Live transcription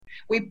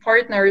we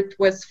partnered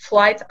with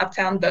flight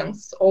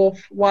attendants of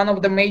one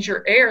of the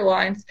major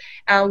airlines,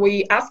 and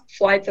we asked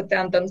flight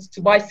attendants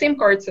to buy SIM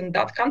cards in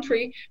that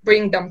country,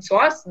 bring them to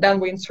us,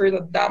 then we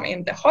inserted them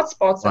in the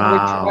hotspots, and we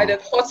provided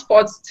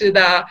hotspots to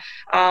the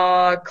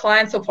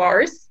clients of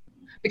ours,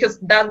 because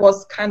that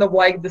was kind of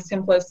like the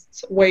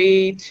simplest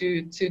way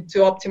to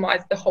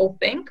optimize the whole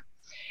thing.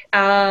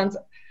 And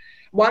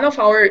one of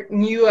our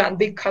new and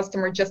big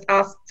customers just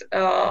asked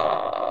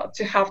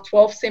to have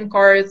 12 SIM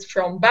cards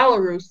from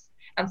Belarus,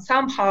 and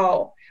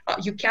somehow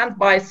you can't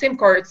buy SIM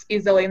cards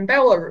easily in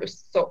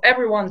Belarus. So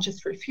everyone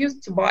just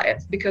refused to buy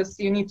it because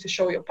you need to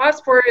show your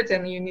passport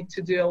and you need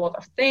to do a lot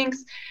of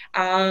things.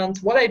 And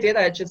what I did,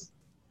 I just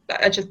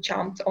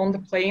jumped on the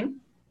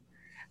plane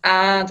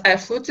and I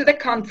flew to the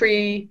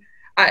country.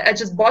 I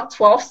just bought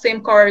 12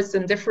 SIM cards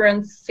in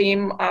different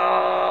SIM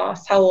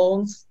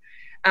salons,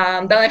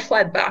 and then I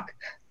fled back.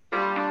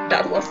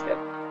 That was it.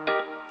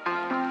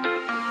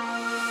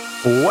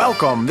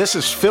 Welcome. This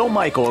is Phil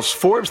Michaels,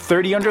 Forbes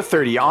 30 Under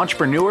 30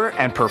 entrepreneur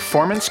and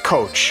performance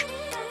coach.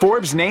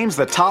 Forbes names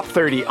the top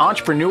 30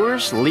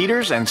 entrepreneurs,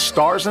 leaders, and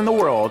stars in the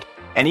world,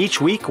 and each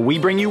week we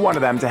bring you one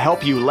of them to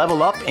help you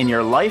level up in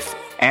your life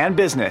and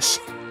business.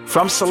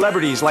 From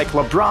celebrities like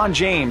LeBron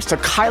James to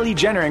Kylie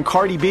Jenner and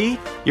Cardi B,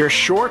 you're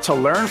sure to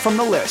learn from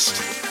the list.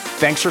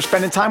 Thanks for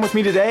spending time with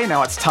me today.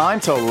 Now it's time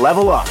to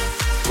level up.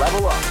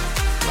 Level up.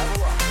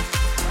 Level up.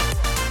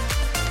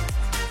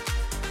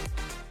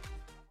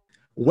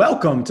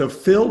 Welcome to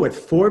Phil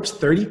with Forbes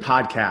 30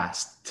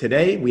 podcast.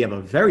 Today we have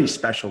a very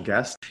special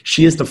guest.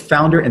 She is the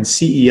founder and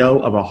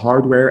CEO of a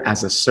hardware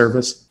as a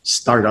service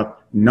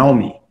startup,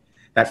 Nomi,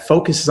 that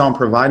focuses on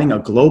providing a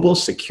global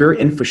secure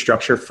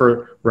infrastructure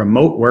for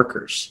remote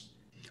workers.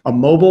 A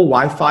mobile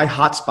Wi-Fi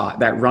hotspot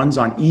that runs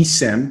on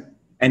eSIM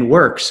and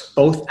works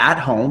both at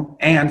home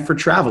and for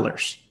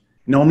travelers.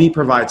 Nomi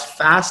provides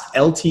fast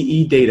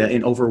LTE data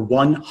in over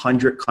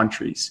 100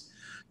 countries,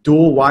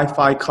 dual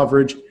Wi-Fi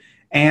coverage,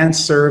 and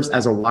serves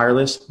as a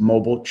wireless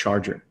mobile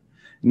charger.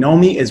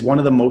 Nomi is one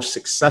of the most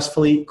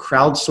successfully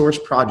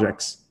crowdsourced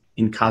projects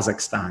in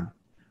Kazakhstan,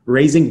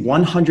 raising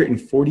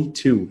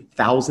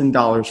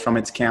 $142,000 from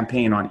its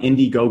campaign on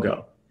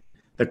Indiegogo.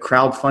 The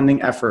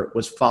crowdfunding effort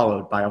was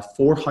followed by a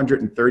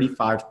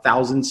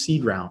 $435,000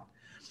 seed round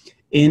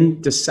in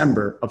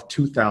December of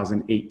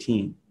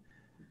 2018.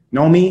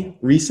 Nomi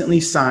recently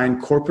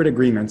signed corporate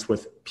agreements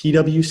with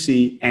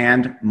PwC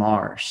and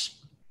Mars.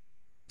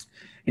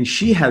 And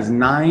she has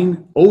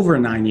over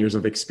 9 years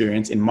of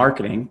experience in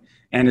marketing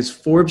and is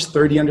Forbes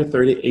 30 Under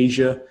 30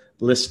 Asia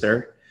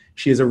lister.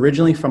 She is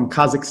originally from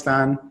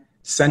Kazakhstan,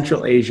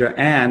 Central Asia,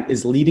 and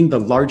is leading the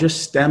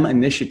largest STEM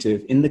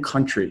initiative in the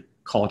country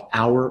called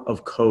Hour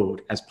of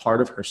Code as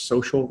part of her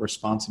social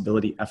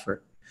responsibility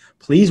effort.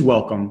 Please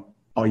welcome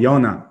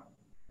Alyona.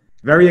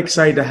 Very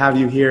excited to have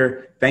you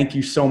here. Thank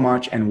you so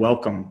much and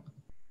welcome.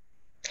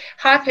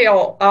 Hi,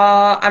 Phil.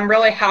 I'm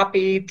really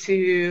happy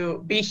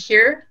to be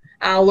here.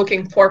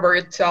 Looking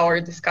forward to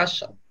our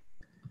discussion.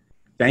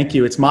 Thank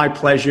you. It's my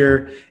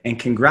pleasure, and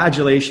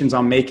congratulations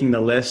on making the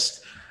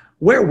list.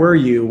 Where were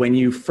you when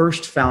you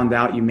first found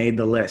out you made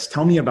the list?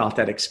 Tell me about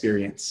that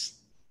experience.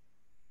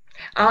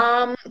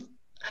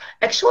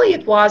 Actually,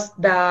 it was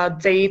the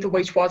date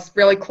which was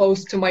really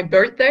close to my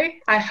birthday.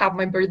 I have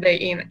my birthday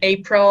in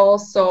April,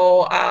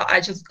 so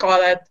I just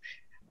got it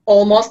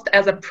almost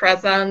as a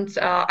present.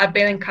 I've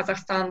been in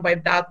Kazakhstan by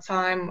that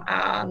time,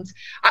 and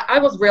I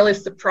was really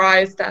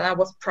surprised and I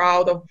was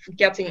proud of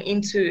getting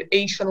into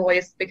Asian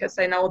list because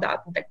I know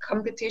that the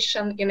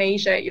competition in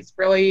Asia is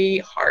really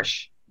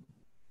harsh.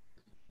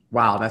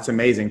 Wow, that's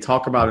amazing.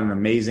 Talk about an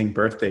amazing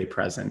birthday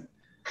present.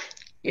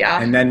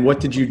 Yeah. And then what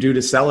did you do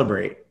to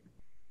celebrate?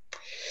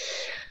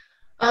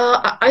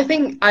 I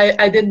think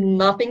I did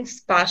nothing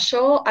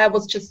special. I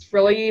was just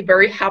really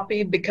very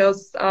happy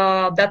because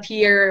that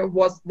year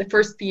was the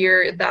first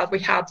year that we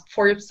had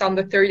Forbes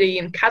Under 30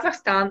 in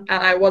Kazakhstan,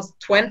 and I was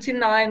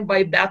 29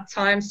 by that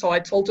time. So I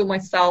told to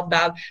myself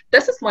that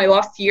this is my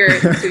last year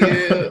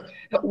to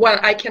when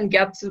I can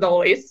get to the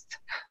list.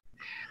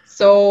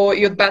 So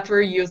you'd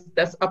better use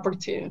this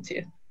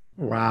opportunity.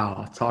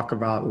 Wow. Talk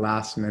about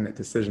last minute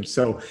decision.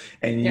 So,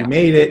 and you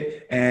made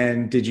it,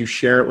 and did you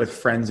share it with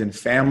friends and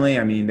family?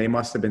 I mean, they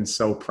must have been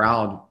so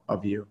proud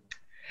of you.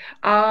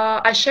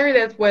 I shared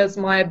it with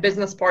my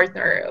business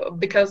partner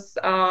because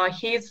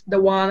he's the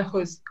one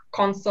who's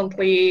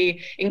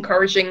constantly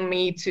encouraging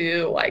me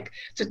to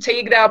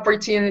take the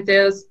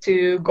opportunities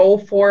to go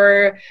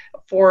for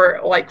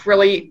like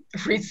really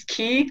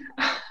risky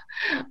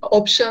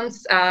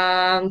options.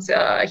 And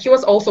he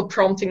was also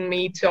prompting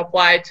me to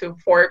apply to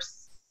Forbes.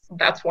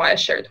 That's why I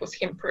shared with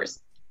him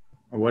first.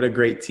 What a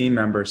great team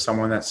member,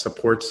 someone that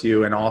supports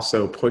you and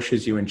also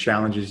pushes you and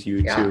challenges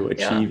you to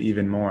achieve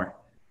even more.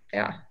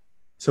 Yeah.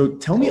 So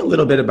tell me a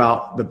little bit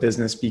about the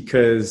business,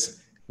 because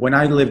when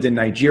I lived in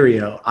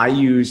Nigeria, I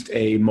used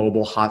a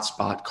mobile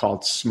hotspot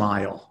called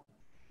Smile.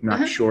 I'm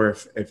not sure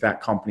if that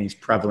company is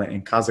prevalent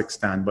in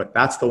Kazakhstan, but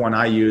that's the one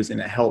I use,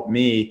 and it helped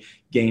me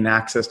gain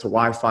access to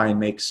Wi-Fi and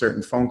make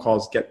certain phone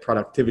calls, get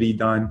productivity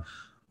done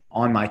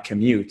on my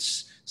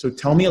commutes. So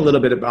tell me a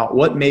little bit about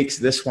what makes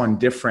this one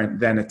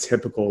different than a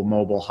typical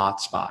mobile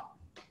hotspot.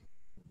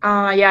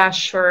 Yeah,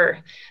 sure.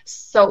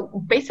 So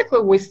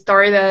basically, we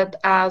started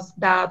as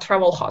the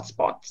travel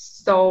hotspot.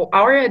 So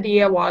our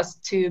idea was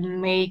to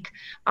make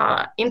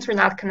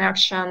internet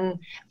connection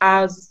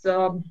as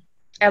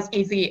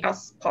easy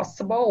as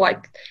possible.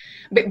 Like,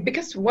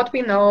 because what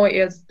we know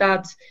is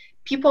that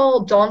people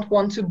don't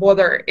want to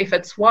bother if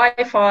it's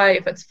Wi-Fi,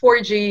 if it's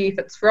 4G, if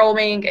it's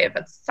roaming, if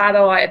it's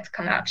satellite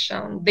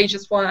connection. They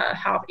just want to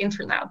have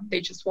internet. They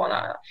just want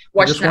to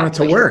watch Netflix. Just want it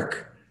to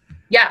work.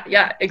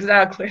 Yeah,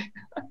 exactly.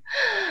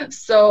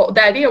 So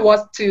the idea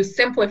was to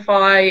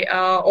simplify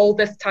all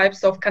these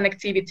types of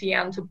connectivity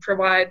and to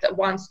provide a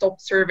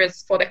one-stop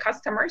service for the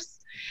customers.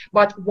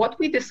 But what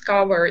we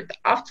discovered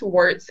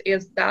afterwards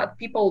is that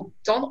people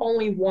don't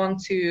only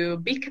want to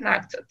be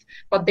connected,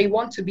 but they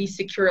want to be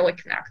securely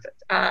connected.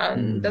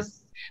 And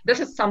this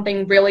is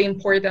something really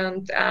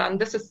important, and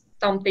this is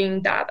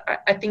something that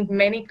I think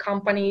many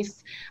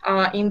companies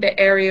in the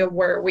area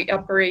where we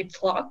operate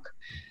lack.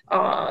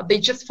 They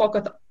just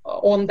focus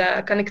on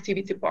the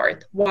connectivity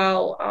part,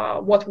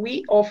 while what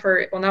we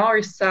offer on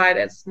our side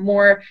is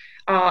more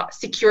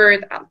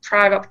secured and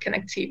private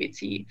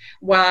connectivity,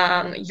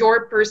 when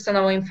your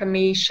personal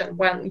information,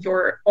 when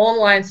your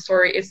online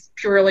story is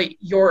purely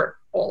your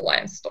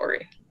online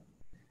story.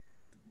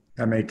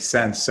 That makes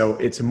sense. So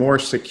it's more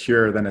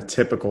secure than a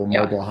typical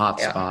mobile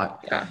hotspot.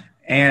 Yeah.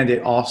 And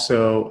it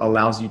also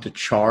allows you to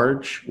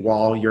charge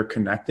while you're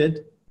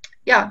connected.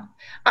 Yeah,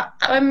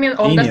 I mean,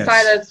 on Genius. the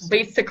side, it's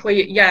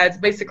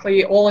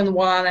basically all in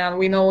one, and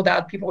we know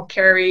that people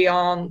carry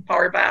on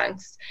power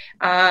banks.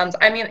 And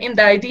I mean, in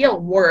the ideal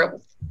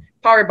world,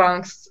 power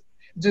banks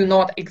do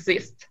not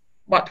exist,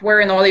 but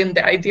we're not in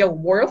the ideal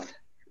world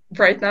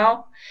right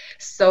now.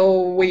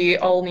 So we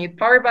all need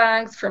power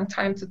banks from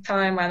time to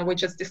time, and we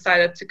just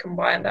decided to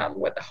combine them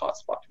with the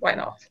hotspot. Why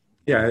not?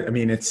 Yeah, I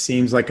mean, it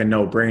seems like a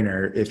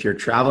no-brainer. If you're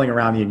traveling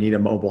around, you need a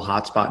mobile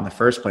hotspot in the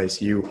first place.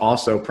 You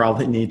also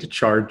probably need to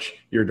charge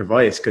your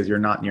device because you're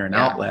not near an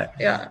outlet.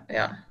 Yeah.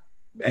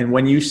 And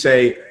when you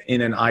say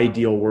in an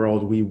ideal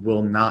world, we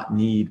will not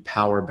need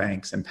power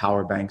banks and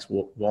power banks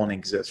won't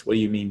exist, what do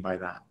you mean by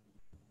that?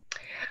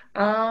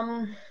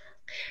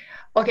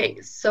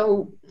 Okay,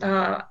 so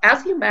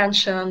as you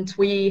mentioned,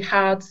 we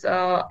had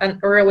an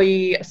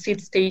early seed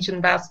stage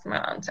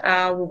investment.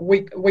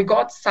 We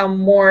got some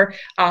more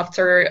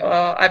after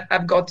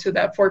I've got to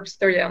the Forbes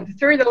 30 and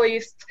 30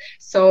 list,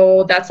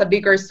 so that's a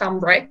bigger sum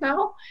right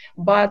now.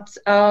 But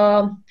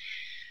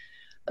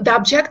the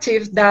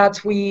objective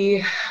that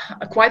we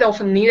quite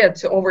often needed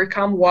to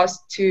overcome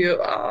was to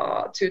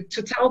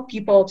tell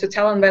people, to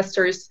tell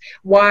investors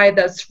why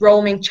does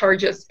roaming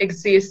charges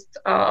exist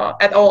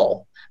at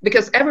all.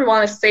 Because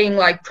everyone is saying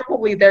like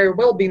probably there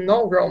will be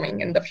no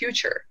roaming in the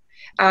future.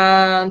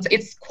 And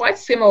it's quite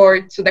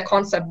similar to the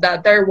concept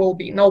that there will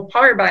be no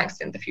power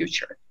banks in the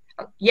future.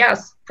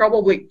 Yes,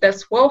 probably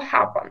this will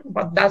happen,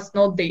 but that's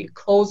not the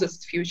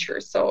closest future.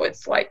 So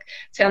it's like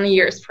 10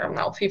 years from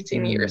now,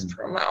 15 years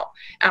from now.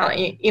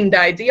 In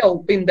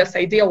this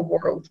ideal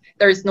world,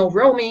 there is no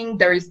roaming,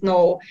 there is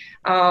no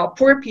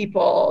poor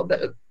people.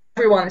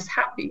 Everyone is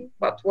happy,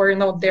 but we're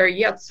not there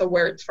yet. So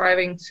we're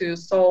trying to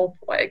solve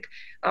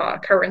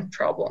current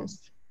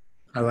problems.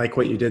 I like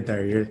what you did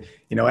there.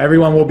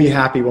 Everyone will be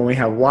happy when we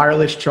have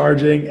wireless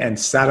charging and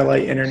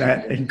satellite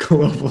internet and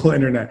global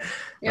internet.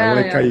 I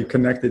like how you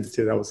connected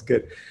to that. Was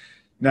good.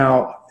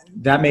 Now,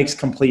 that makes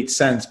complete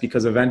sense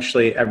because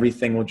eventually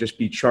everything will just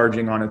be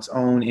charging on its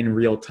own in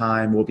real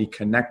time, will be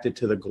connected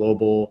to the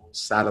global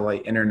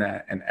satellite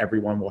internet, and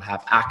everyone will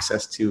have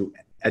access to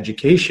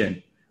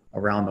education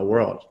around the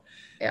world.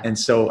 Yeah. And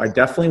so I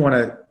definitely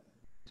want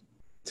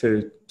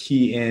to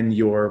key in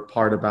your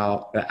part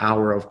about the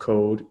Hour of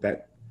Code,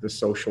 that the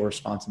social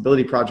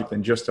responsibility project,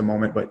 in just a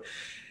moment. But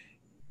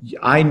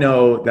I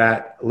know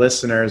that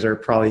listeners are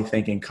probably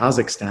thinking,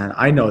 Kazakhstan,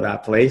 I know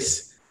that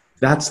place.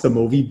 That's the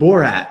movie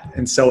Borat.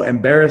 And so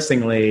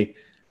embarrassingly,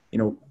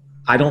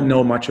 I don't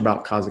know much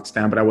about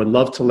Kazakhstan, but I would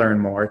love to learn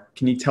more.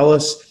 Can you tell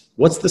us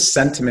what's the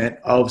sentiment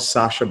of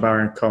Sacha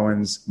Baron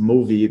Cohen's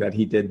movie that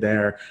he did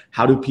there?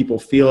 How do people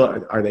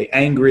feel? Are they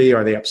angry?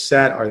 Are they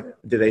upset? Or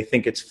do they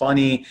think it's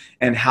funny?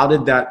 And how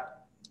did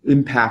that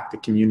impact the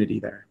community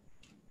there?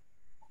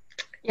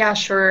 Yeah,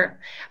 sure.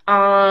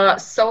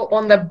 So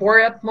on the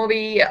Borat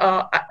movie,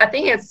 I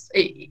think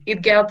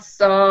it gets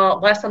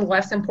less and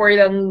less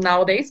important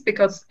nowadays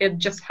because it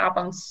just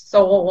happened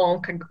so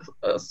long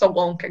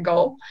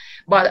ago.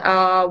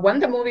 But when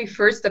the movie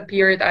first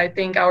appeared, I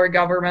think our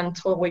government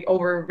totally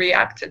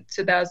overreacted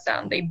to this,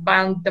 and they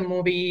banned the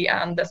movie,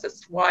 and this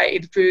is why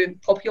it grew in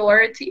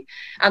popularity.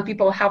 And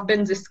people have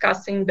been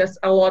discussing this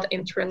a lot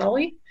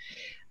internally.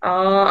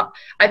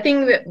 I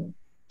think that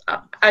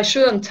I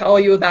shouldn't tell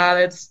you that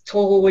it's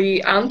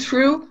totally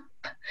untrue.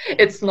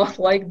 It's not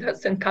like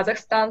this in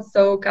Kazakhstan.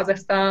 So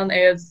Kazakhstan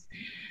is,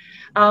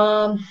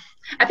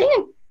 I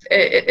think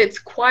it's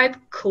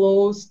quite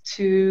close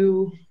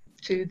to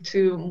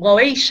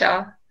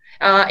Malaysia.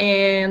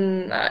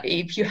 And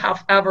if you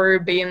have ever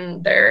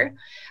been there,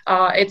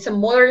 It's a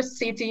modern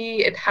city.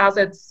 It has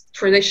its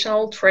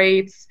traditional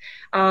traits.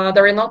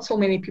 There are not so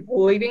many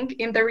people living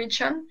in the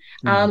region,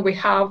 and we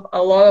have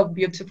a lot of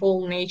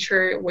beautiful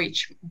nature,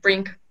 which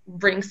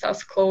brings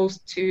us close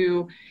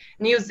to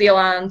New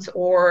Zealand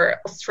or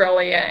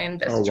Australia in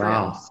this terms.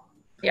 Wow.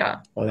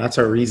 Yeah. Well, that's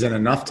a reason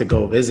enough to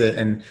go visit.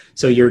 And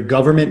so your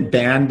government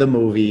banned the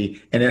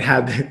movie, and it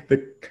had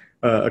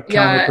a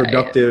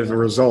counterproductive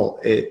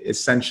result. It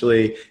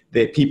essentially,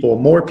 that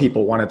more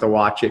people wanted to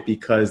watch it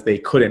because they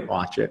couldn't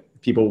watch it.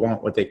 People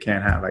want what they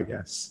can't have, I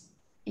guess.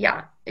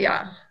 Yeah.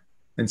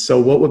 And so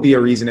what would be a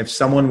reason if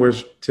someone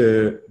was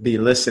to be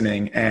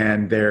listening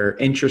and they're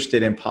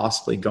interested in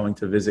possibly going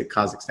to visit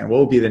Kazakhstan?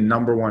 What would be the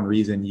number one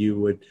reason you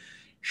would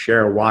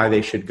share why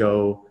they should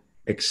go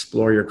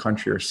explore your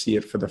country or see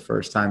it for the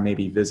first time,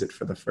 maybe visit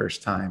for the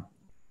first time?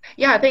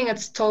 Yeah, I think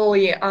it's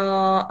totally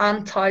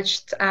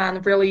untouched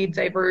and really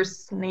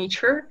diverse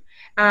nature.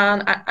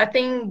 And I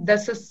think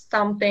this is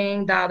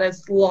something that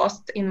is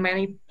lost in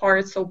many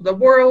parts of the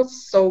world.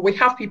 So we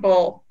have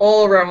people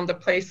all around the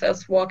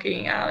places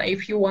walking. And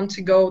if you want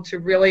to go to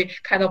really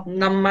kind of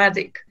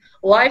nomadic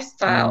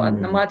lifestyle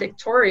and nomadic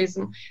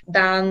tourism,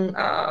 then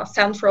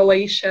Central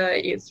Asia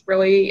is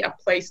really a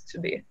place to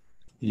be.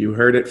 You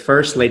heard it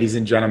first, ladies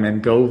and gentlemen.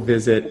 Go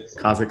visit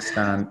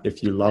Kazakhstan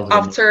if you love it.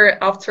 After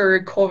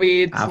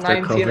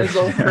COVID-19 is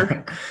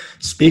over.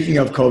 Speaking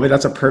of COVID,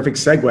 that's a perfect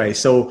segue.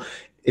 So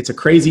it's a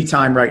crazy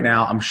time right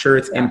now. I'm sure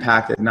it's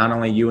impacted not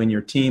only you and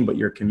your team, but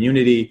your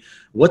community.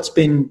 What's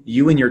been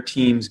you and your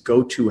team's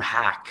go-to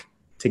hack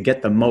to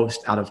get the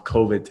most out of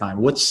COVID time?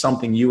 What's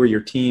something you or your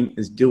team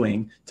is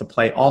doing to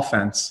play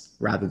offense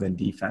rather than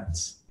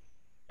defense?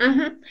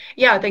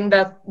 Yeah, I think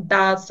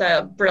that's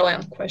a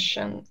brilliant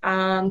question.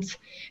 And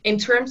in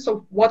terms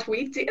of what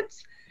we did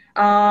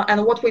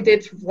and what we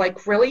did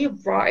like really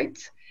right,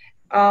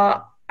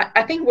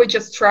 I think we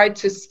just tried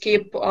to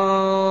skip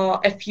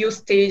a few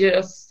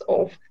stages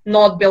of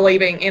not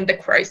believing in the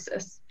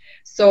crisis.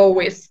 So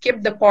we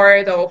skipped the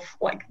part of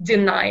like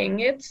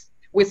denying it.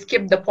 We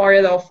skipped the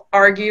part of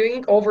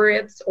arguing over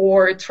it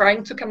or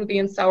trying to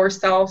convince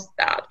ourselves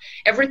that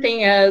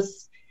everything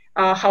is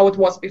how it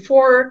was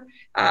before.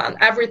 And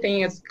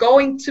everything is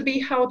going to be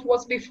how it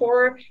was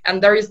before, and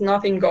there is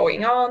nothing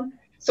going on.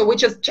 So we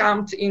just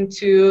jumped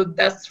into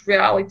this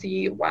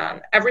reality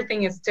when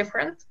everything is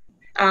different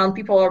and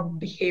people are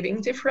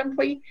behaving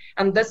differently.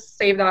 And this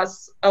saved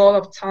us a lot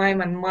of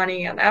time and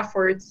money and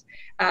efforts.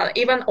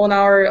 Even on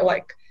our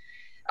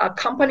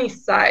company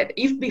side,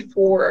 if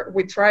before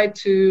we tried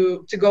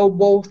to go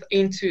both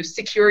into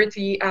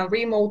security and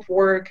remote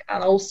work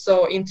and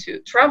also into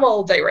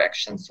travel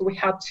directions, so we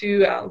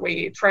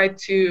tried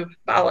to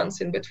balance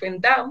in between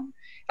them.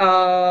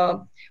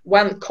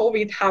 When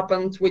COVID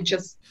happened, we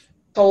just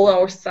told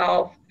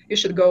ourselves you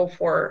should go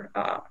for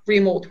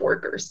remote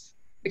workers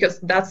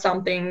because that's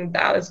something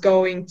that is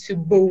going to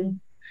boom,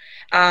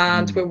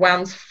 and we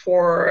went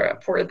for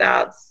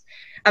that,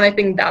 and I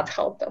think that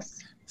helped us.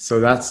 So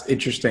that's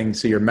interesting.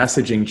 So your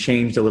messaging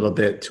changed a little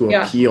bit to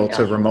appeal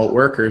to remote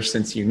workers,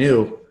 since you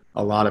knew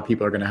a lot of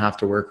people are going to have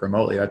to work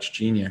remotely. That's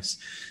genius.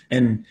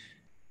 And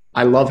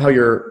I love how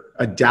you're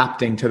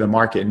adapting to the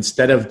market.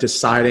 Instead of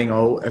deciding,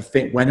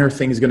 when are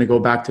things going to go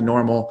back to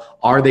normal?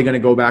 Are they going to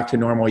go back to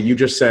normal? You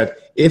just said,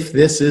 if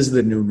this is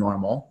the new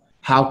normal,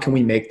 how can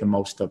we make the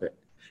most of it?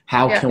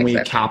 How can we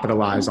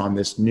capitalize on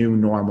this new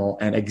normal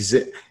and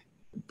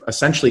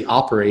essentially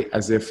operate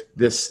as if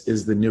this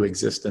is the new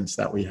existence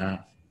that we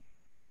have?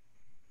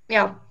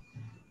 Yeah.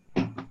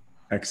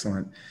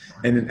 Excellent.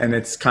 And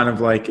it's kind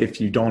of like, if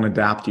you don't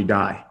adapt, you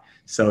die.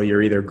 So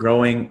you're either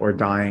growing or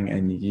dying,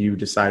 and you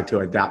decide to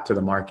adapt to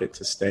the market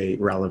to stay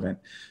relevant.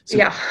 So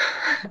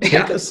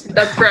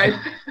that's right.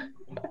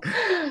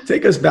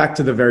 Take us back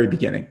to the very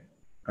beginning,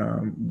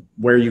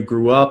 where you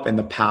grew up and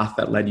the path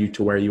that led you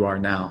to where you are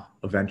now,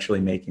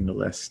 eventually making the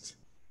list.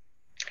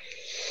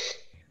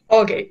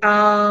 Okay,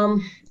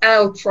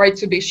 I'll try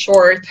to be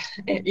short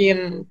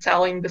in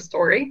telling the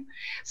story.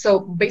 So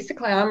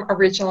basically, I'm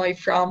originally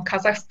from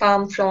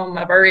Kazakhstan, from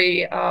a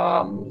very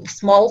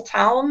small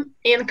town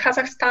in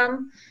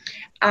Kazakhstan.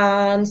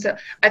 And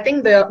I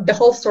think the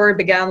whole story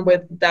began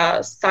with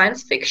the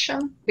science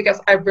fiction,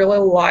 because I really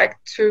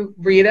liked to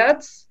read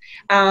it.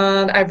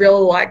 And I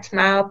really liked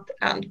math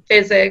and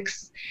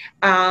physics.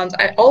 And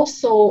I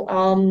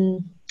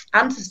also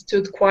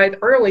understood quite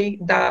early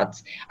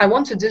that I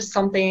want to do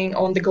something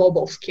on the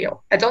global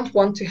scale. I don't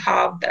want to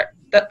have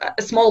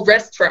a small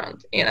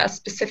restaurant in a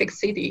specific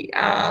city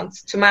and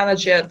to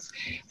manage it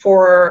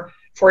for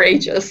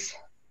ages.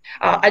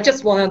 I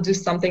just want to do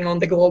something on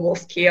the global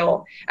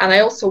scale. And I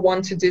also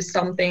want to do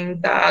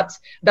something that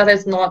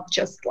is not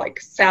just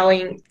like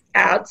selling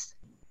ads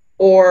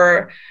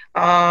or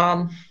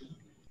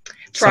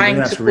trying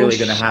that's to push, really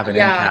going to have an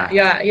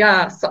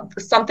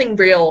impact. Something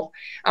real.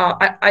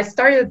 I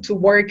started to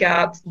work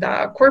at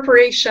the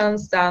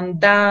corporations, and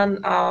then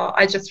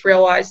I just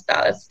realized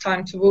that it's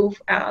time to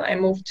move, and I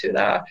moved to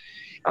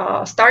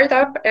the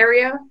startup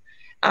area.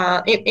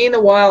 In a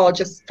while, I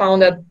just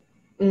found it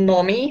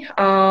NOMI.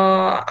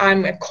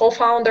 I'm a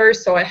co-founder,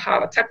 so I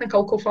have a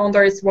technical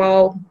co-founder as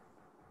well.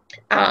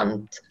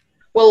 And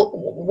well,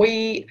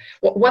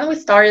 when we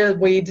started,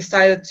 we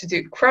decided to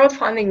do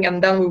crowdfunding,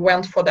 and then we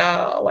went for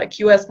the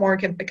US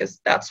market because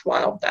that's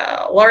one of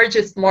the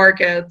largest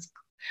markets.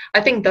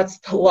 I think that's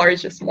the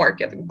largest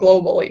market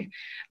globally.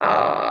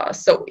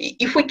 So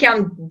if we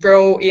can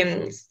grow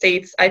in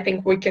States, I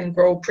think we can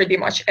grow pretty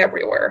much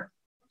everywhere.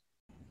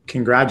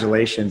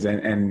 Congratulations,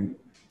 and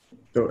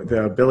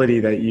the ability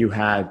that you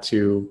had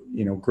to,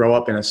 grow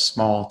up in a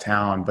small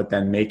town, but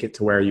then make it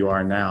to where you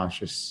are now.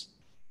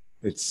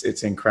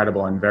 It's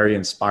incredible and very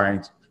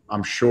inspiring,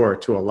 I'm sure,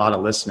 to a lot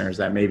of listeners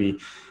that maybe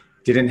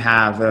didn't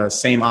have the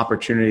same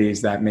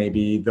opportunities that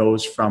maybe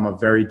those from a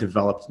very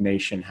developed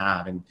nation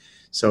have. And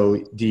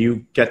so do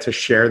you get to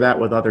share that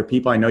with other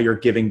people? I know you're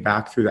giving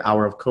back through the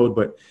Hour of Code,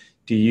 but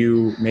do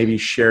you maybe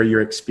share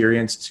your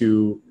experience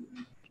to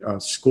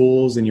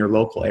schools in your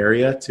local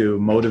area to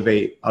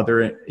motivate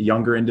other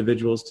younger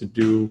individuals to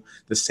do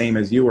the same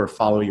as you or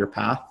follow your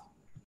path?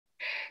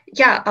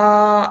 Yeah,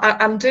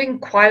 I'm doing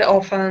quite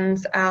often.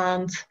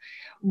 And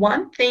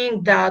one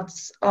thing that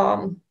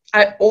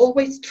I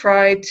always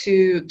try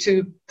to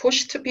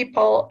push to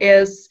people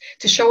is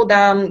to show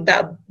them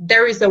that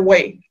there is a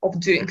way of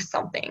doing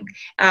something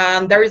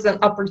and there is an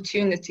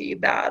opportunity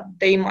that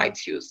they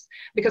might use.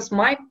 Because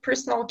my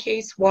personal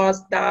case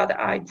was that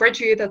I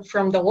graduated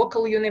from the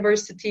local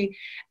university,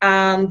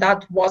 and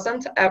that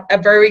wasn't a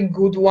very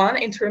good one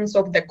in terms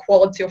of the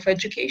quality of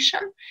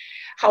education.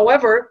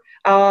 However,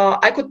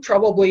 I could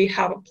probably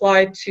have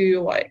applied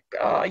to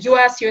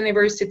US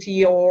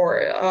university or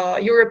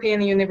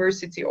European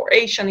university or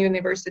Asian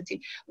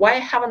university. Why I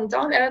haven't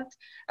done it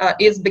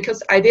is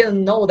because I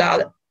didn't know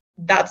that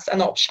that's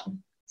an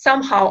option.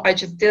 Somehow I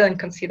just didn't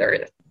consider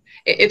it.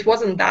 It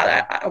wasn't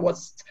that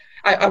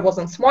I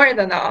wasn't smart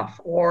enough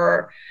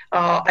or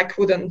I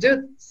couldn't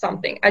do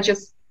something. I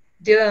just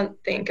didn't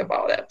think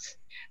about it.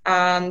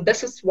 And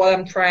this is what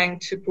I'm trying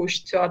to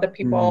push to other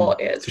people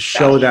is to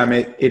show them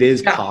it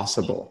is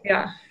possible.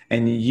 Yeah.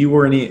 And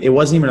it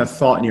wasn't even a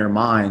thought in your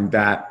mind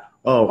that,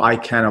 I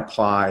can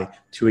apply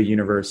to a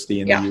university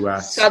in the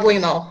US. Sadly,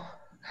 no.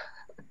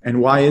 And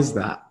why is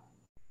that?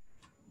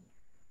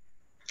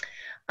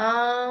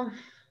 I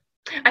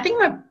think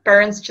my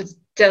parents just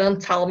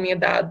didn't tell me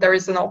that there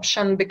is an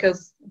option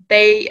because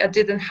they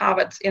didn't have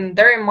it in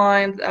their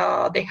mind.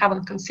 They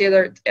haven't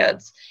considered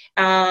it.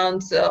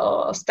 And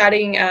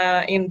studying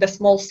in the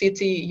small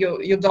city,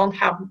 you don't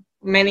have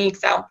many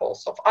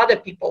examples of other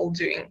people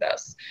doing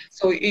this.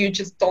 So you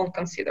just don't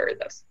consider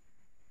this.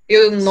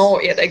 You don't know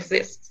it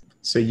exists.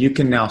 So you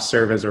can now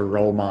serve as a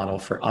role model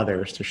for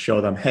others to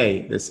show them,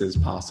 hey, this is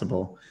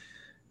possible.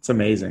 It's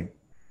amazing.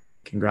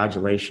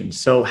 Congratulations.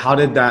 So how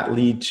did that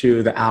lead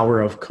to the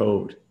Hour of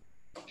Code?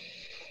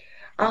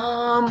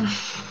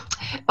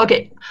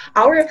 Okay,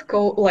 Hour of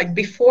Code,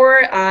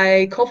 before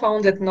I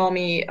co-founded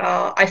NOMI,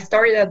 I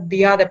started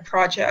the other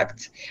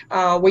project,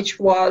 which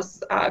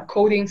was a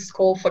coding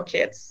school for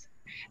kids.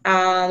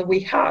 And we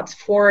had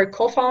 4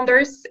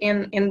 co-founders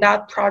in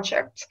that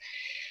project.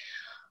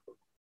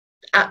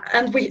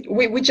 And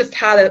we just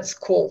had a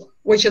school,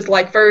 which is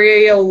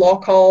very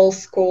local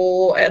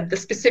school at the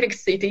specific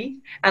city.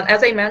 And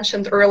as I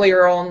mentioned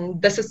earlier on,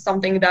 this is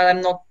something that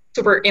I'm not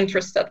super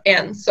interested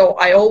in. So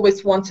I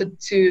always wanted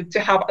to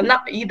have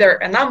either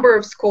a number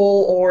of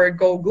school or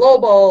go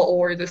global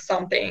or do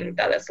something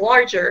that is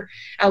larger.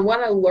 And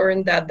when I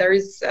learned that there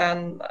is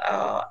an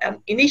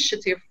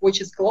initiative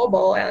which is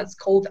global and it's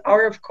called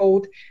Hour of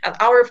Code, and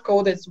Hour of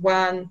Code is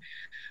when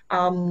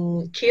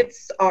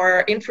kids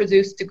are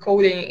introduced to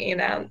coding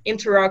in an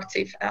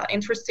interactive,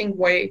 interesting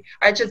way,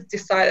 I just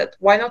decided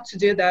why not to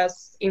do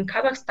this in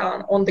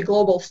Kazakhstan on the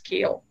global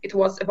scale. It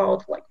was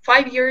about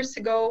 5 years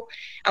ago,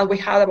 and we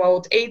had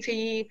about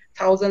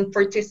 80,000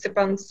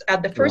 participants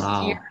at the first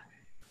year.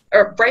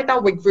 Right now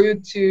we grew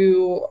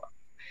to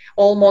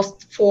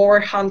almost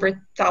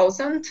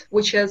 400,000,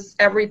 which is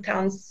every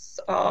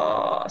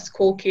 10th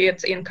school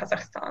kid in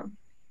Kazakhstan.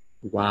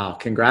 Wow,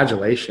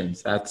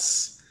 congratulations.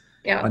 That's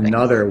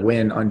another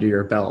win under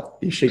your belt.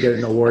 You should get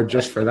an award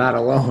just for that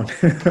alone.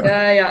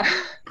 Yeah.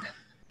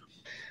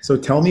 So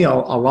tell me,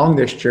 along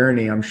this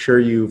journey, I'm sure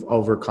you've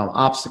overcome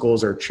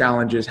obstacles or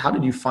challenges. How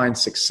did you find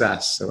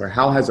success? Or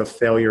how has a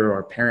failure or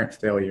apparent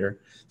failure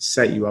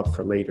set you up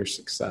for later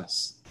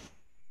success?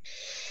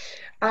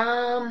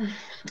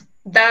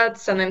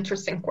 That's an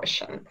interesting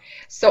question.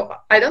 So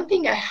I don't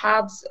think I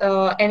had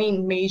any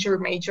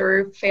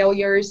major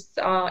failures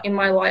in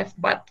my life,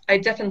 but I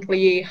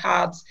definitely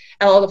had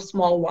a lot of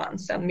small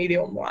ones and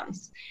medium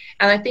ones.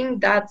 And I think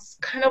that's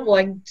kind of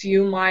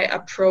my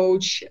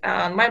approach.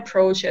 My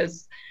approach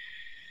is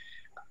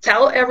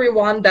tell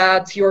everyone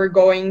that you're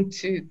going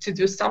to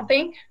do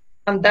something,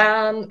 and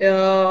then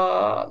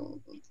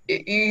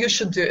you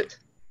should do it.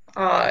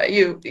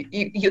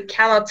 You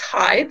cannot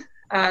hide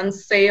and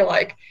say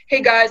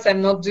hey guys,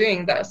 I'm not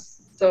doing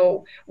this.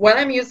 So when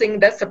I'm using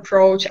this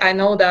approach, I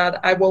know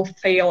that I will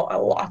fail a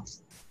lot.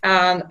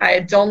 and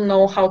I don't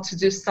know how to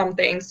do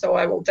something, so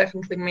I will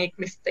definitely make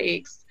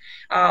mistakes.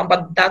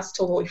 But that's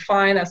totally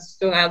fine as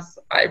soon as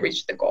I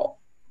reach the goal.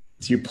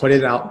 So you put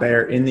it out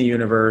there in the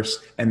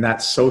universe, and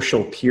that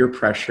social peer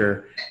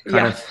pressure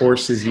kind of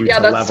forces you to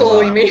level up. Yeah, that's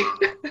totally me.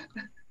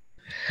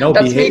 No,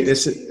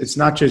 it's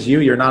not just you.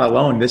 You're not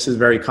alone. This is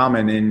very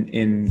common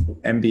in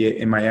MBA.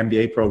 In my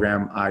MBA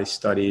program, I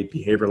studied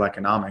behavioral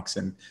economics,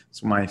 and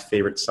it's my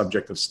favorite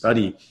subject of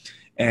study.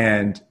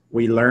 And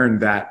we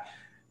learned that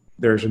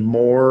there's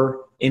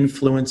more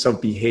influence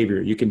of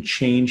behavior. You can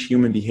change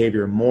human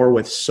behavior more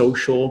with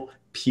social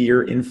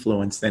peer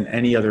influence than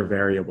any other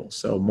variable.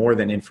 So more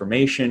than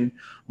information,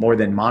 more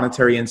than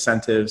monetary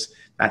incentives,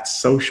 that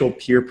social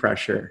peer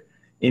pressure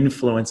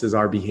influences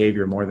our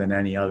behavior more than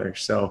any other.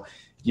 So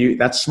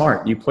that's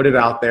smart. You put it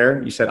out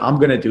there. You said, I'm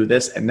going to do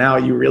this. And now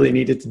you really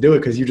needed to do it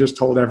because you just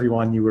told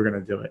everyone you were going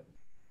to do it.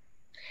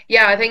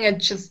 Yeah, I think it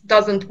just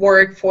doesn't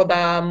work for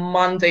the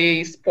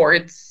Monday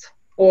sports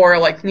or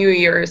like New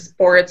Year's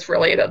sports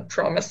related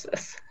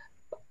promises.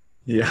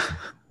 Yeah.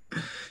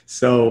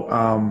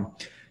 So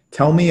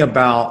tell me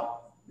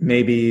about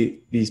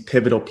maybe these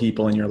pivotal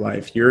people in your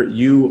life.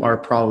 You are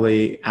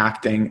probably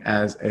acting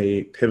as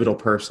a pivotal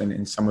person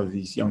in some of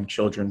these young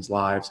children's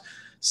lives,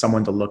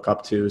 someone to look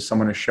up to,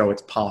 someone to show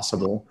it's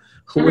possible.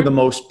 Who were the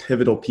most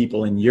pivotal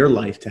people in your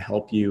life to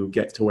help you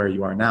get to where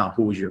you are now?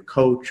 Who was your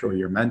coach or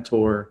your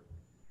mentor?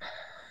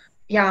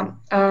 Yeah,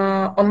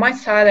 on my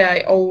side,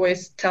 I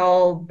always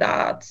tell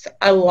that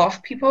I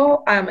love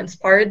people. I'm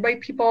inspired by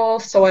people.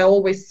 So I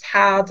always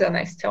had, and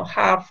I still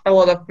have, a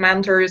lot of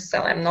mentors,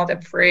 and I'm not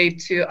afraid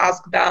to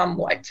ask them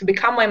like to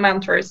become my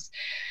mentors.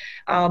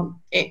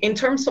 In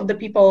terms of the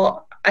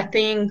people, I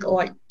think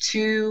like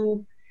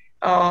two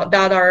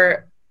that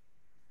are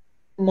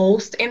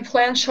most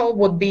influential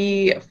would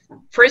be,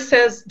 first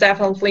is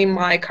definitely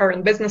my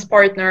current business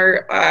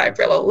partner. I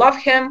really love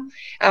him.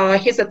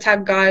 He's a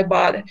tech guy,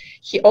 but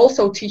he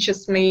also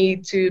teaches me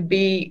to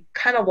be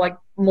kind of like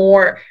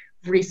more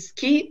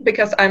risky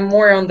because I'm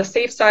more on the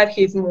safe side.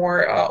 He's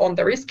more on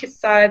the risky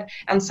side.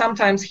 And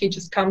sometimes he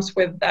just comes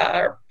with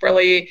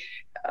really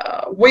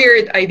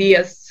weird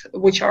ideas,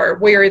 which are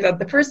weird at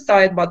the first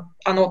side, but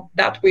are not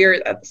that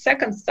weird at the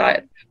second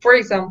side. For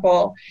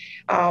example,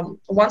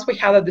 once we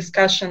had a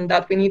discussion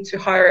that we need to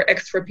hire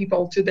extra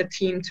people to the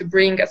team to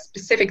bring a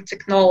specific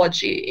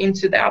technology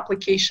into the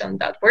application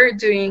that we're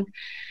doing.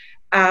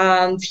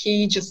 And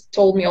he just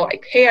told me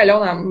like, hey,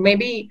 Alona,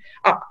 maybe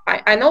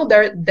I know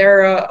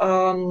there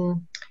are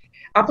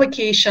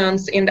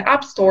applications in the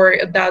App Store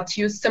that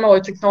use similar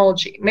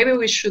technology. Maybe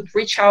we should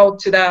reach out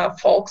to the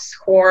folks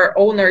who are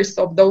owners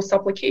of those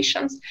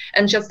applications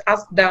and just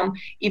ask them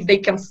if they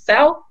can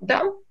sell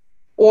them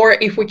or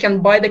if we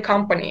can buy the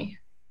company.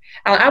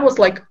 And I was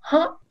like,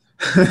 huh?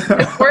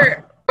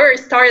 we're a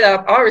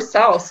startup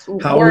ourselves.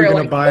 How are we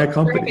going to buy a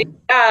company?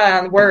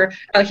 And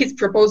he's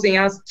proposing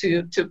us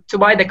to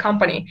buy the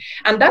company.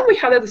 And then we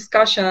had a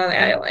discussion,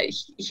 and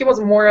he was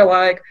more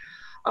like,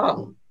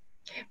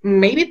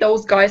 maybe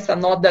those guys are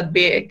not that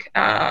big.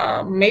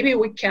 Maybe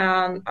we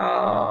can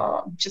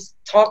just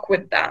talk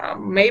with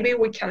them. Maybe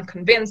we can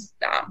convince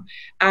them.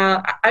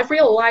 I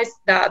realized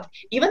that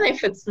even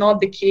if it's not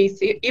the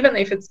case, even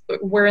if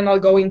we're not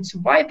going to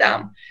buy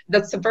them,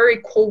 that's a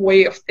very cool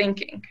way of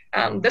thinking.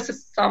 This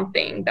is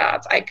something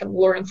that I can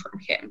learn from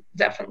him,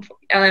 definitely.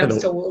 And I'm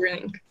still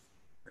learning.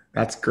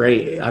 That's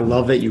great. I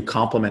love that you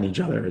complement each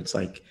other. It's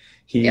like,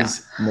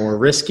 he's more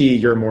risky,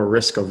 you're more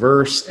risk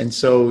averse. And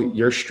so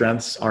your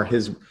strengths are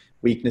his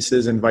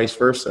weaknesses and vice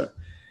versa.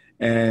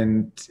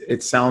 And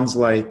it sounds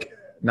like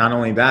not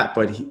only that,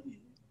 but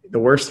the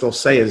worst they'll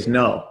say is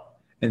no.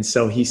 And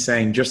so he's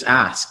saying, just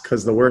ask,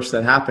 because the worst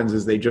that happens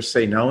is they just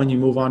say no and you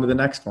move on to the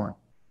next one.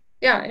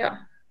 Yeah,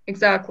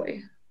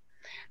 exactly.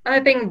 And I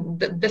think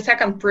the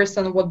second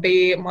person would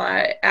be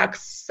my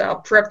ex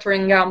Procter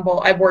 &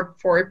 Gamble. I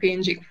worked for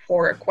P&G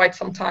for quite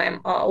some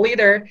time,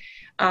 leader.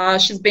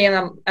 She's been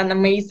an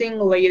amazing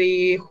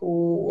lady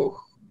who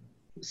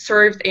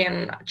served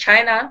in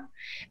China.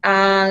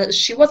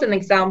 She was an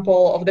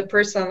example of the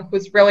person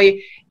who's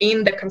really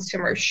in the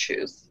consumer's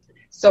shoes.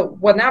 So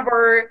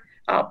whenever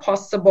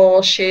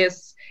possible,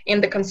 she's in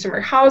the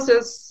consumer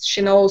houses. She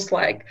knows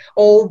like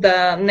all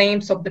the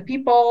names of the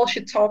people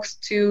she talks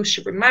to.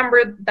 She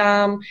remembered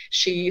them.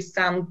 She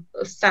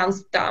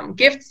sends them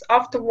gifts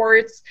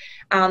afterwards.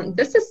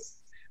 This is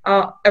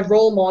a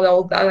role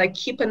model that I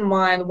keep in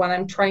mind when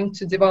I'm trying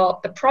to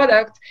develop the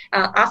product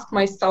and ask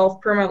myself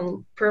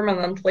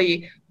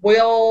permanently,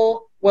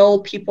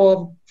 will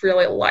people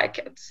really like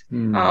it?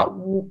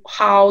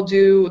 How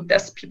do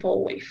these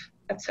people live,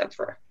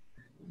 etc.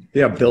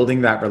 Yeah,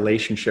 building that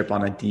relationship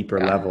on a deeper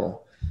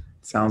level.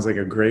 Sounds like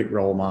a great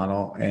role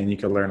model, and you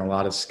could learn a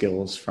lot of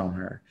skills from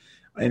her.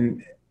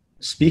 And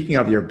speaking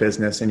of your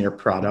business and your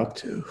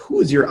product,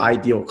 who is your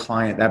ideal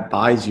client that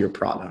buys your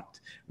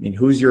product? I mean,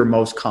 who's your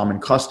most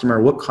common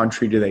customer? What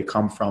country do they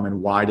come from,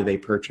 and why do they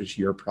purchase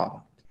your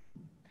product?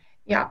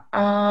 Yeah,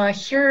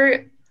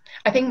 here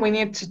I think we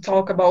need to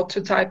talk about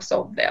two types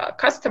of the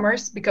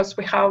customers, because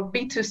we have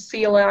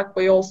B2C lag,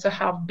 we also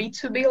have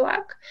B2B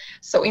lag.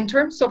 So in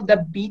terms of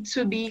the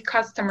B2B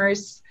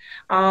customers,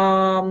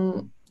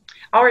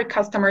 our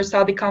customers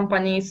are the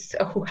companies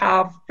who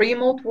have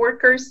remote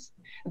workers.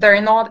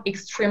 They're not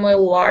extremely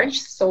large,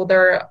 so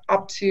they're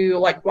up to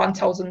like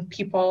 1,000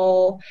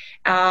 people,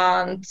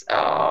 and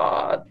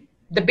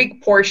the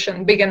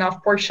big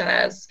enough portion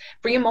is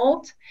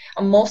remote.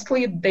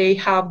 Mostly they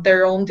have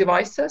their own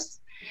devices.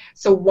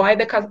 So why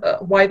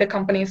the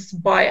companies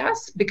buy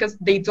us? Because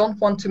they don't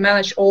want to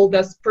manage all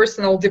those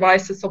personal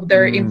devices of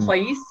their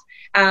employees,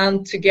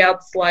 and to get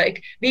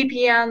like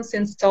VPNs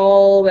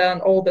installed and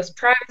all these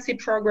privacy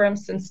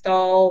programs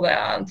installed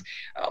and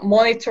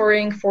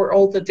monitoring for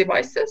all the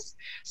devices.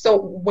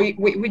 So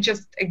we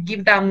just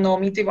give them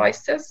Nomi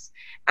devices,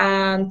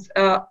 and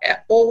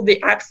all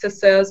the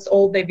accesses,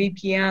 all the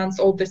VPNs,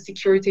 all the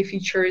security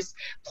features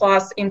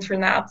plus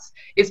internet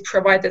is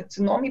provided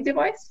to Nomi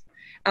device.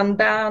 And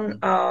then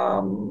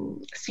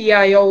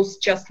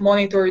CIOs just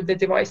monitor the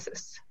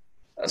devices.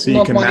 So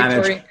you can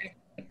manage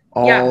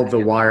all the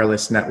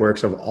wireless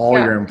networks of all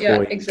your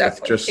employees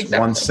with just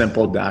one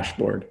simple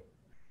dashboard.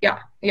 Yeah.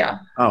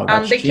 Oh,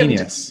 that's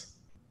genius.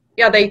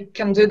 They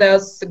can do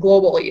this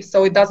globally.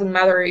 So it doesn't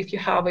matter if you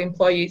have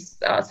employees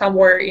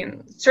somewhere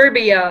in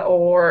Serbia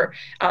or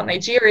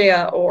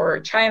Nigeria or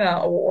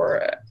China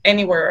or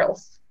anywhere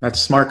else. That's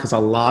smart, because a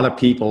lot of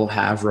people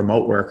have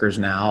remote workers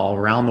now all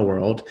around the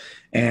world,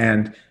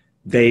 and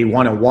they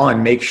want to,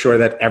 make sure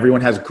that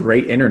everyone has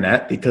great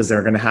internet, because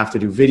they're going to have to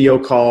do video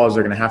calls,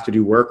 they're going to have to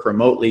do work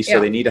remotely. So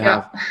they need to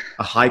have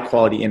a high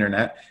quality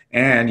internet.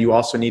 And you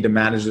also need to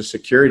manage the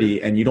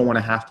security, and you don't want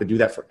to have to do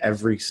that for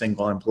every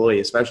single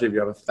employee, especially if you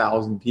have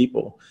 1,000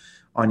 people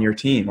on your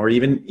team, or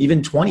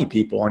even 20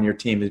 people on your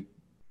team.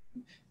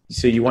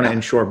 So you want to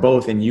ensure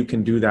both, and you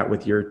can do that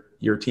with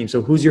your team.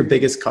 So who's your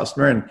biggest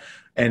customer,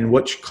 and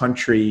which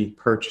country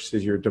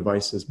purchases your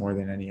devices more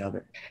than any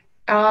other?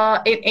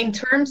 In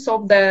terms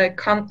of the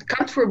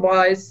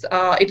country-wise,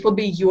 it will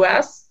be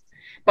US.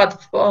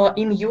 But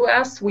in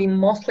US, we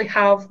mostly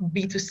have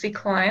B2C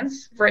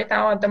clients right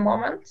now at the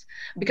moment,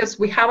 because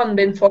we haven't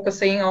been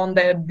focusing on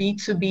the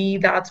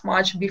B2B that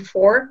much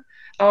before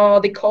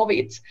the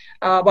COVID.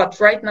 But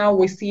right now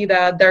we see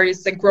that there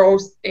is a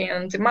growth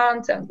in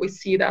demand, and we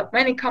see that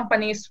many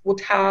companies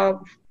would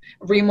have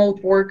remote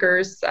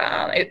workers.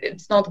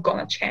 It's not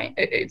going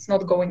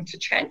to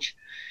change.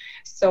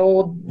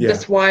 So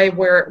that's why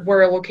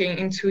we're looking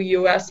into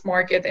US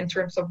market in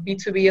terms of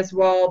B2B as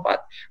well.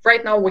 But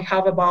right now we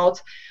have about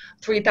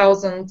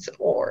 3,000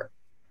 or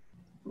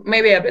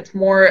maybe a bit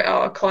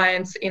more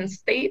clients in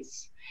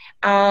States.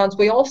 And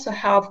we also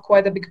have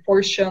quite a big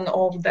portion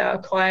of the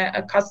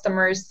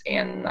customers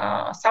in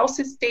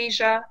Southeast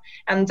Asia,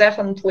 and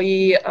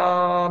definitely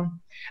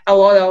a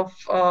lot of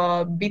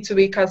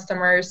B2B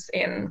customers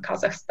in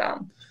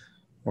Kazakhstan.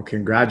 Well,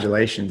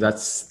 congratulations.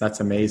 That's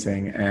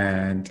amazing.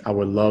 And I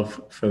would love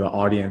for the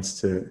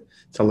audience to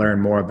learn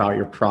more about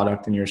your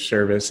product and your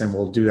service. And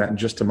we'll do that in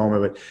just a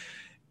moment. But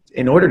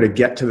in order to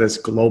get to this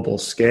global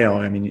scale,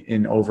 I mean,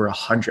 in over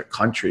 100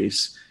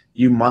 countries,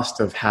 you must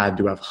have had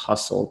to have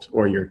hustled,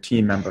 or your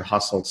team member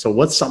hustled. So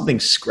what's something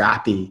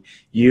scrappy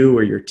you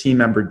or your team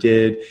member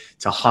did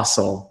to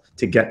hustle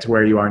to get to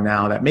where you are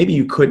now that maybe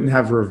you couldn't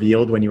have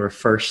revealed when you were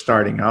first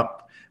starting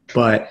up,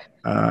 but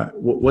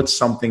what's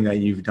something that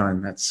you've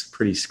done that's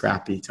pretty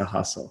scrappy to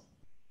hustle?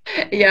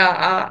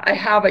 I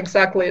have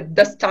exactly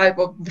this type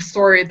of the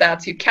story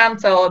that you can't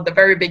tell at the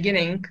very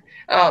beginning,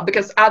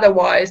 because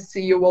otherwise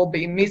you will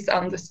be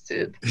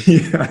misunderstood.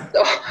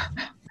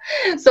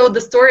 So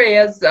the story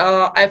is,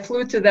 I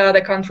flew to the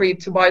other country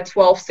to buy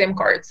 12 SIM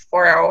cards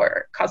for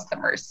our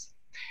customers.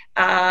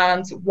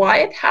 And why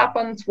it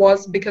happened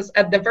was because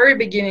at the very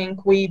beginning,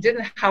 we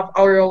didn't have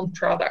our own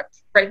product.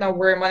 Right now,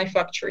 we're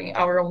manufacturing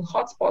our own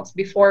hotspots.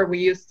 Before, we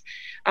used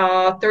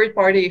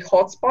third-party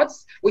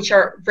hotspots, which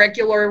are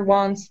regular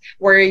ones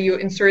where you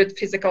insert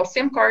physical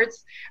SIM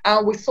cards.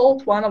 We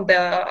sold one of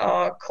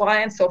the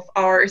clients of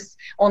ours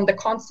on the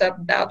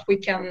concept that we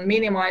can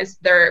minimize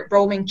their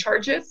roaming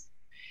charges.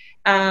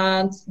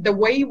 And the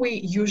way we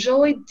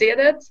usually did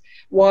it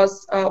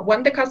was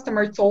when the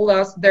customer told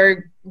us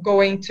they're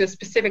going to a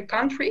specific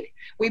country,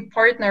 we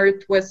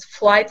partnered with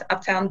flight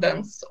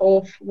attendants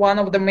of one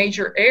of the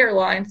major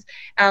airlines,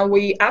 and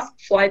we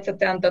asked flight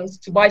attendants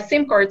to buy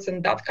SIM cards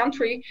in that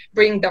country,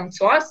 bring them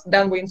to us,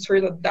 then we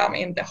inserted them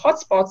in the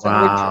hotspots.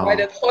 And we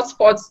provided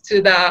hotspots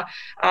to the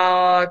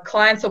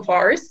clients of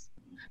ours,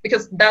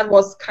 because that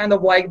was kind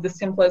of like the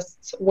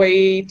simplest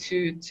way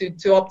to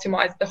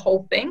optimize the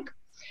whole thing.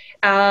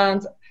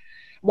 And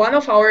one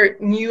of our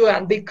new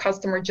and big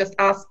customers just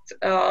asked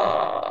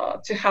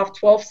to have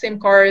 12 SIM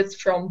cards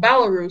from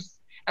Belarus,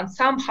 and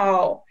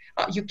somehow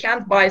you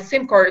can't buy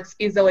SIM cards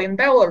easily in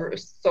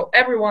Belarus. So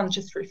everyone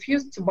just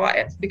refused to buy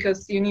it,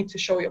 because you need to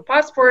show your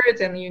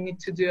passport and you need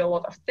to do a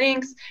lot of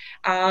things.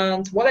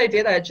 And what I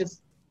did, I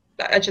just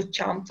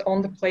jumped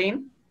on the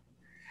plane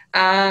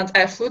and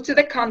I flew to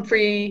the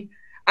country.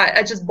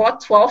 I just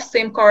bought 12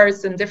 SIM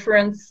cards and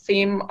different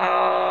SIM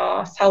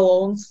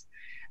salons,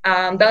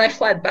 and then I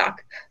fled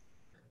back.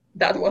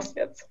 That was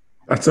it.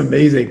 That's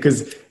amazing,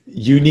 because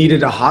you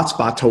needed a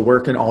hotspot to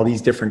work in all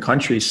these different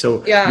countries. So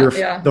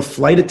the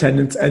flight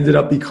attendants ended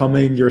up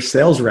becoming your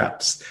sales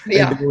reps.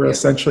 And they were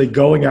essentially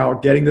going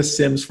out, getting the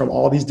SIMs from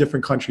all these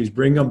different countries,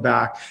 bring them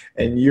back,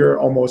 and you're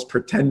almost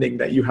pretending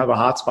that you have a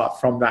hotspot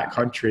from that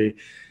country.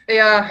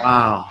 Yeah.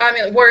 Wow. I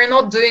mean, we're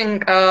not doing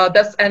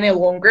this any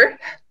longer.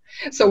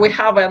 So we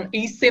have an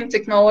eSIM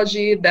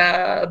technology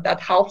that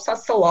helps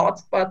us a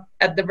lot, but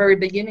at the very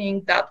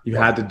beginning, you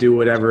had to do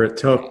whatever it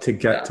took to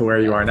get to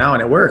where you are now,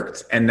 and it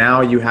worked. And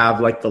now you have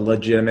like the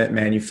legitimate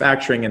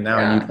manufacturing, and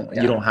now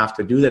you don't have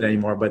to do that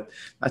anymore. But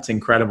that's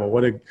incredible.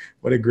 What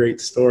a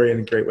great story and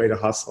a great way to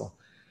hustle.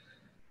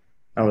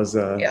 That was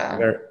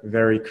very,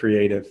 very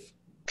creative.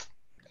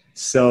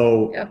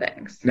 So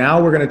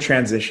now we're going to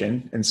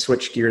transition and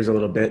switch gears a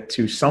little bit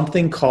to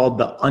something called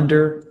the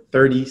under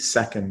 30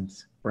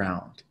 seconds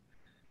round.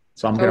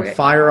 So I'm going to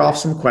fire off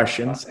some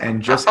questions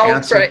and just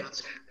answer.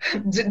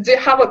 Do you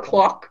have a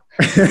clock?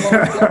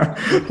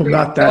 I'm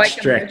not that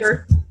strict.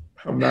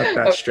 I'm not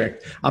that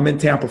strict. I'm in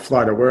Tampa,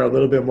 Florida. We're a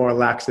little bit more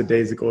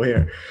lackadaisical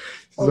here.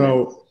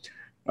 So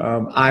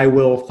I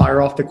will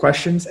fire off the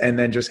questions and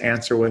then just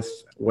answer with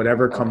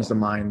whatever comes to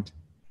mind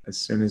as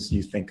soon as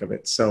you think of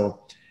it. So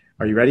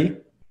are you ready?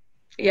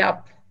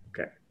 Yep.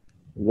 Okay.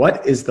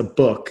 What is the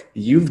book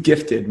you've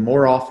gifted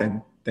more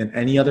often than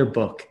any other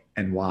book,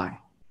 and why?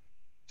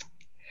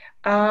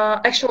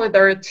 Actually,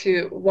 there are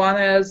two. One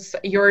is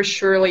You're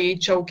Surely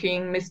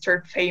Joking,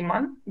 Mr.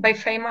 Feynman by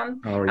Feynman.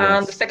 Oh, yes.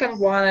 And the second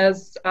one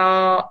is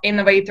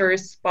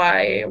Innovators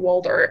by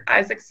Walter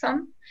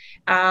Isaacson.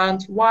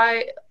 And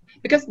why?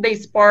 Because they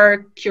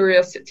spark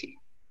curiosity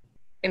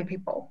in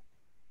people.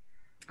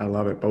 I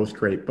love it. Both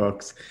great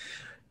books.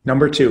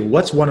 Number two,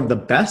 what's one of the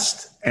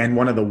best and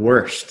one of the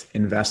worst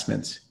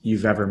investments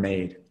you've ever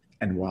made,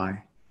 and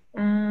why?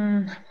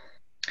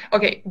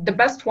 Okay, the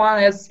best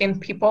one is in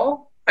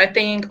people. I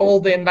think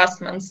all the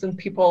investments in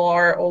people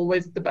are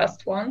always the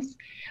best ones.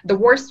 The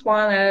worst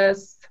one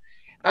is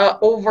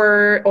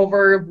over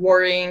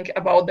worrying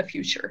about the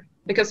future,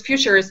 because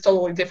future is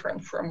totally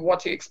different from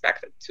what you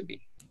expect it to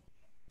be.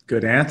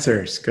 Good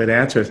answers. Good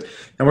answers.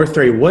 Number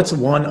three, what's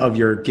one of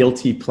your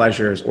guilty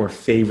pleasures or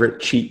favorite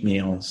cheat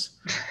meals?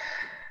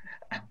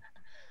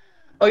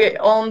 Okay,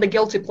 on the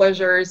guilty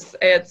pleasures,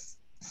 it's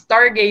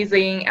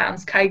stargazing and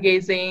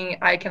skygazing.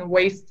 I can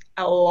waste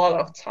a lot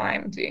of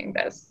time doing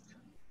this.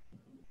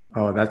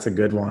 Oh, that's a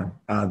good one.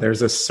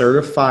 There's a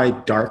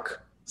certified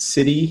dark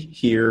city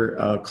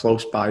here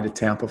close by to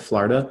Tampa,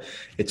 Florida.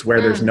 It's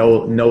where there's no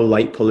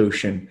light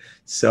pollution.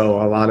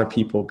 So a lot of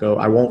people go.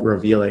 I won't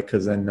reveal it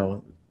because then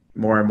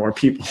more and more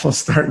people will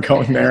start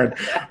going there and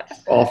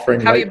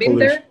offering Have light you been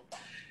pollution. there?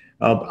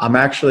 I'm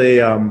actually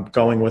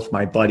going with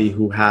my buddy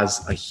who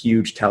has a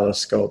huge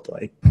telescope.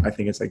 I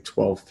think it's like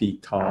 12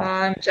 feet tall.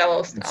 I'm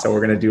jealous now. So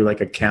we're going to do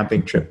like a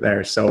camping trip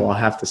there. So I'll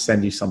have to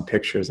send you some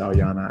pictures,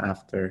 Alyona,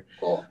 after.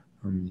 Cool.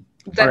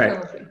 All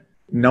right.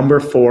 Number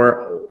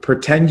four,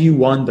 pretend you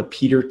won the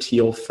Peter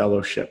Thiel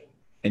Fellowship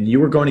and you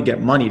were going to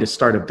get money to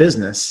start a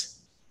business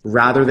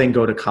rather than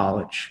go to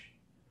college.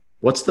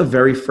 What's the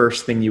very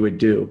first thing you would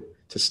do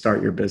to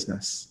start your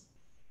business?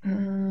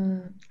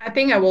 I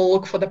think I will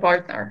look for the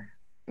partner,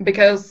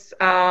 because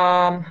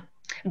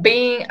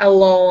being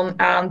alone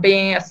and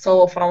being a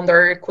solo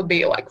founder could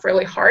be like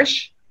really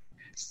harsh.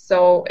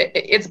 So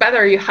it's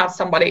better you have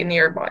somebody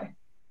nearby.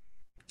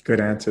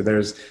 Good answer.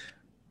 There's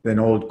an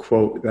old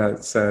quote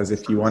that says,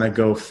 if you want to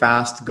go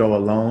fast, go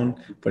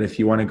alone. But if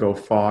you want to go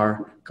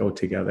far, go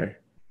together.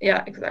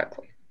 Yeah,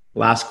 exactly.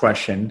 Last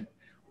question.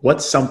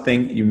 What's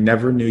something you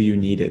never knew you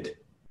needed?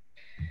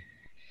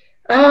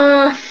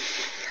 I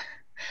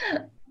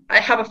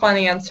have a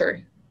funny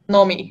answer.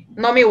 Nomi.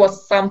 Nomi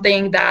was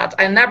something that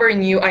I never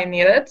knew I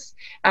needed.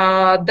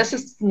 This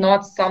is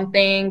not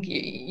something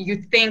you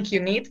think you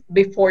need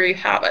before you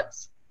have it.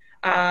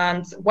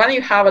 And when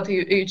you have it,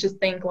 you just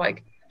think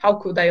like, how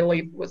could I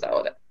live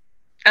without it?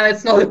 And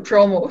it's not a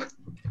promo.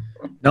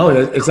 No,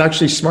 it's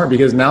actually smart,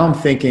 because now I'm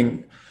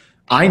thinking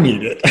I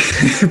need it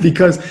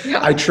because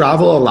I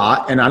travel a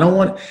lot and I don't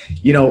want,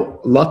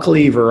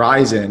 luckily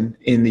Verizon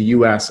in the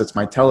US, that's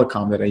my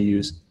telecom that I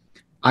use.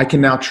 I can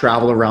now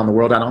travel around the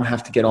world. I don't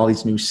have to get all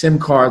these new SIM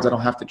cards. I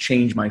don't have to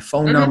change my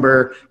phone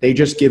number. They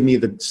just give me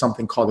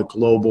something called a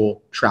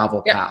global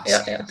travel pass.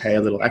 I pay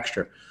a little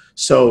extra.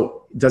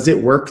 So does it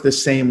work the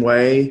same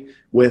way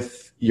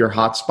with your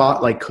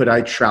hotspot? Like, could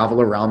I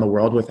travel around the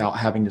world without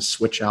having to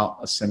switch out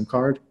a SIM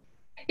card?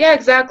 Yeah,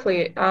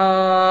 exactly.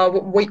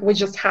 We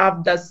just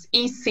have this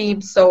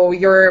eSIM, so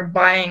you're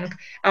buying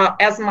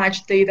as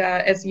much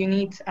data as you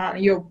need.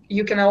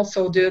 You can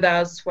also do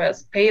this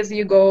with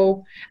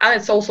pay-as-you-go, and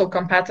it's also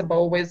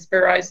compatible with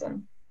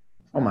Verizon.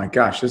 Oh my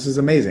gosh, this is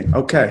amazing.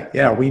 Okay,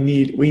 yeah, we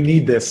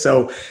need this.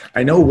 So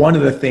I know one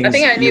of the things. I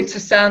think I need to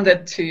send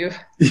it to you.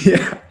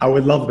 Yeah, I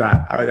would love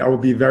that. I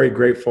would be very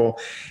grateful.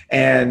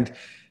 And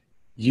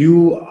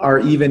you are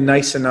even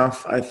nice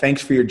enough,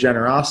 thanks for your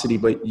generosity,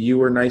 but you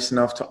were nice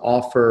enough to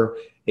offer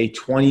a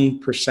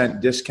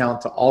 20%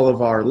 discount to all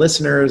of our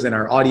listeners and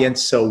our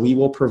audience. So we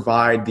will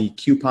provide the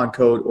coupon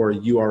code or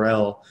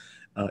URL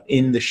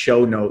in the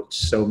show notes.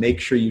 So make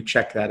sure you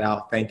check that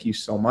out. Thank you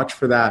so much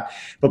for that.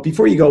 But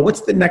before you go,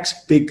 what's the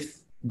next big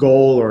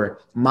goal or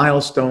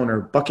milestone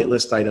or bucket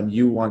list item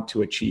you want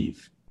to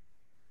achieve?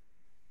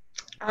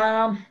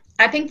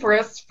 I think for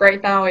us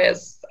right now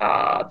is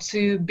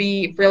to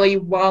be really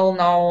well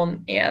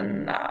known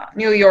in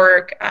New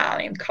York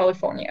and in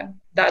California.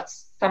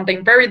 That's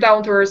something very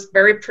down to earth,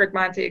 very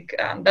pragmatic,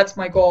 and that's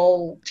my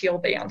goal till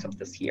the end of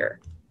this year.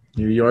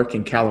 New York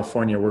and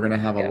California, we're going to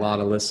have a lot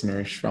of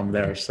listeners from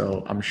there.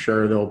 So I'm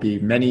sure there'll be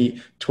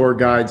many tour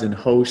guides and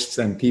hosts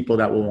and people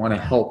that will want to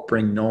help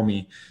bring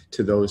Nomi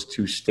to those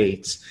two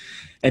states.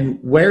 And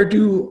where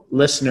do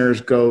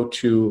listeners go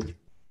to,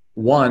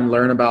 one,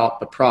 learn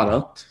about the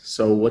product?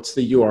 So what's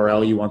the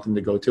URL you want them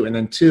to go to? And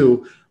then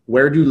two,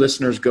 where do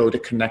listeners go to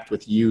connect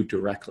with you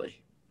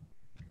directly?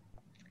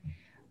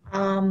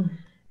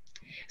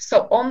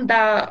 So on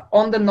the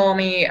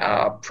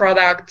Nomi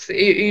product,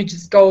 you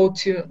just go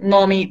to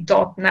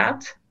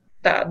nomi.net.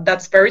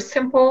 That's very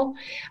simple.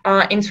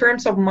 In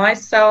terms of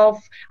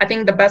myself, I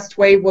think the best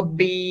way would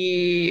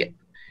be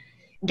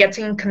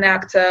getting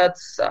connected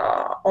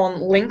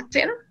on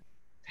LinkedIn.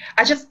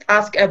 I just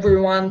ask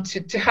everyone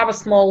to have a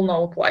small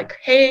note like,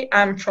 hey,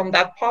 I'm from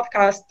that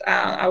podcast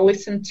and I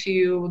listen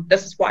to,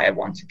 this is why I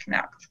want to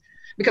connect.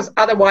 Because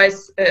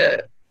otherwise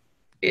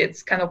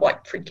it's kind of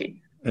like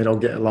tricky. It'll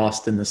get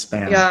lost in the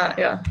spam.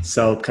 Yeah.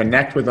 So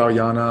connect with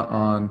Aryana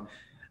on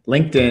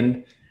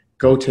LinkedIn.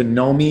 Go to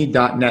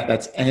nomi.net.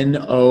 That's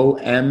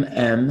NOMMI.net.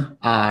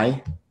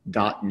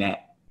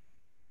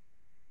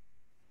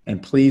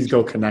 And please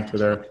go connect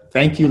with her.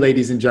 Thank you,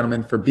 ladies and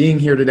gentlemen, for being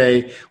here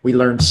today. We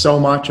learned so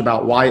much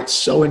about why it's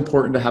so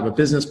important to have a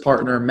business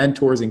partner,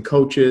 mentors, and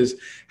coaches,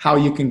 how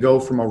you can go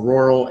from a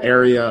rural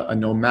area, a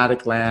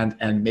nomadic land,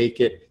 and make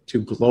it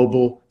to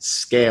global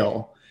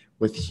scale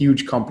with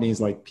huge companies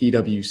like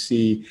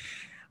PwC.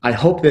 I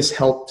hope this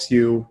helps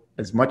you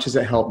as much as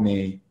it helped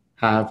me.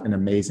 Have an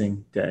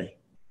amazing day.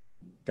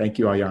 Thank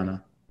you,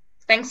 Aryana.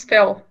 Thanks,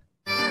 Phil.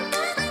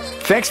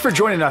 Thanks for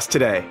joining us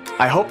today.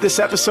 I hope this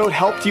episode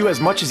helped you as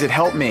much as it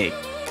helped me.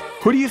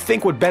 Who do you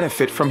think would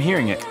benefit from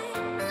hearing it?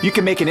 You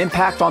can make an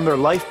impact on their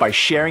life by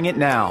sharing it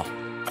now.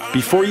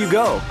 Before you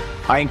go,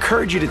 I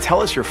encourage you to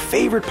tell us your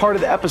favorite part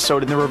of the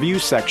episode in the review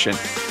section.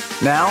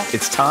 Now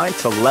it's time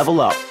to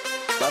level up.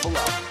 Level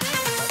up.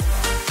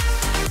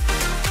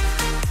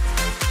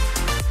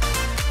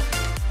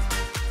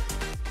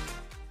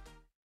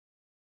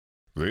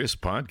 This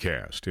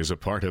podcast is a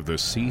part of the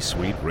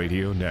C-Suite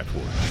Radio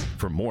Network.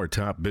 For more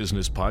top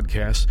business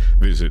podcasts,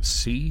 visit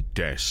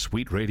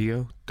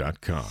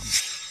c-suiteradio.com.